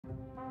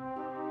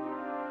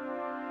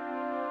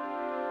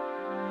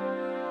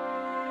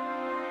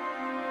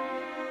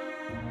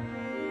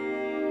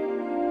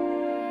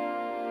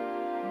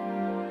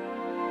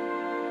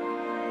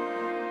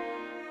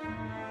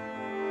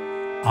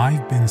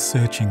I've been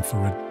searching for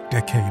a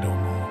decade or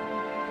more.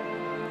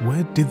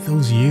 Where did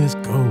those years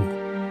go?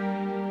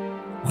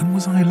 When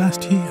was I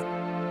last here?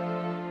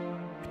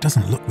 It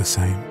doesn't look the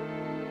same.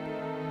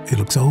 It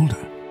looks older.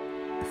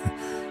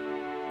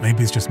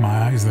 Maybe it's just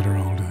my eyes that are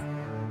older.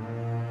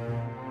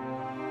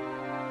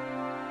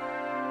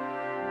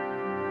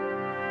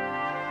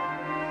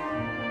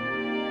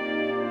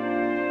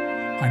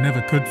 I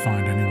never could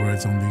find any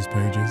words on these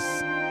pages.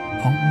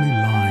 Only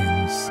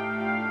lines.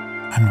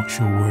 I'm not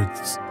sure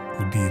words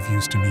would be of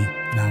use to me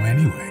now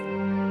anyway.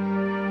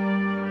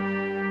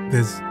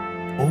 There's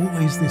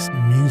always this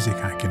music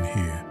I can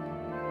hear.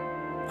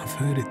 I've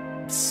heard it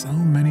so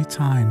many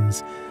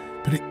times,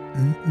 but it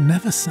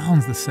never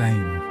sounds the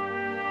same.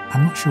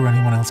 I'm not sure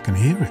anyone else can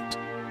hear it.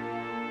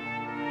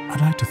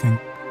 I'd like to think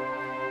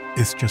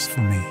it's just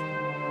for me.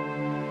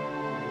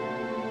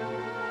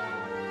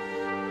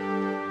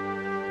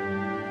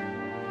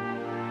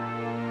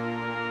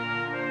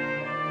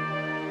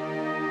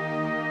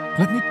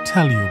 Let me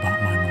tell you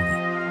about my mother.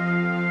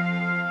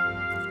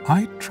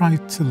 I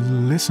tried to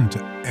listen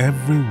to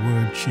every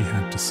word she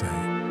had to say.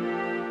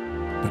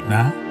 But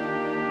now,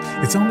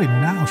 it's only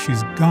now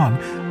she's gone,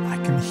 I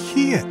can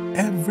hear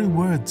every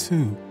word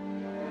too.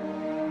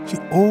 She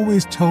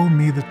always told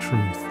me the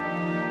truth.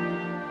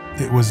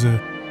 It was a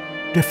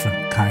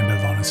different kind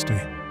of honesty.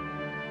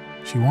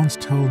 She once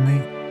told me,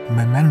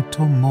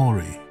 "Memento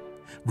mori,"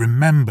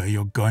 remember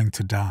you're going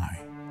to die.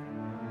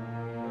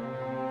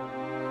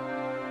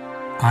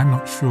 I'm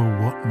not sure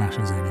what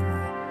matters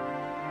anymore.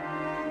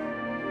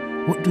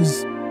 What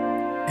does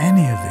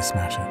any of this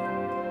matter?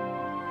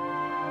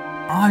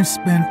 I've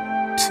spent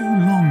too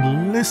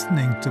long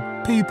listening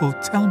to people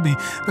tell me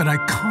that I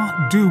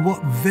can't do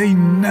what they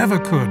never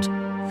could.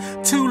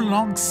 Too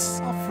long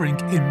suffering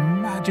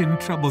imagined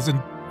troubles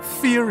and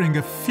fearing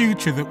a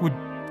future that would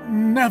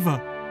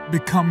never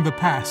become the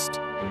past.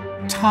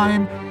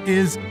 Time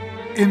is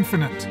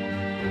infinite.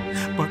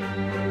 But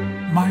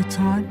my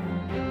time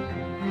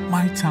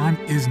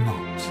is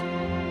not.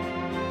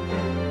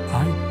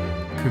 I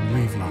could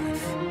leave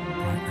life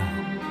right now.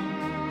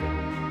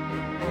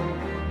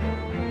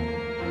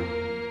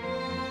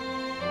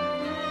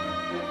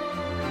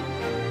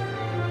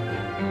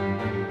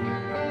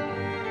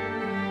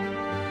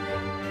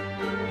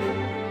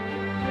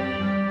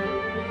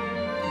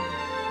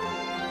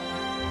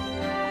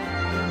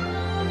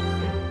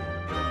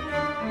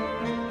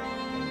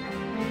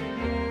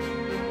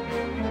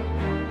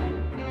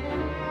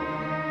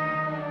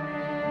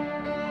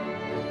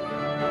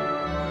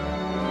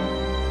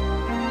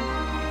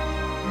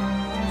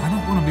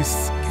 Be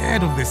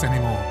scared of this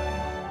anymore.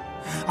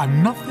 I've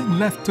nothing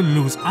left to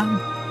lose. I'm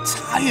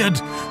tired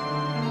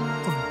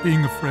of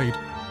being afraid.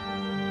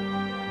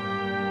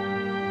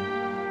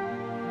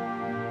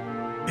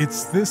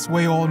 It's this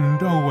way or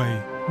no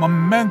way.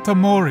 Memento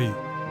mori.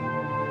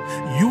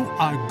 You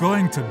are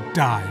going to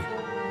die.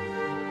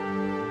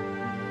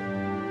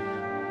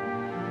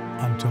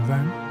 Until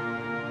then,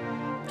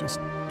 just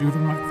do the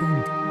right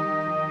thing.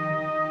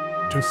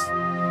 Just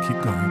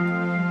keep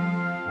going.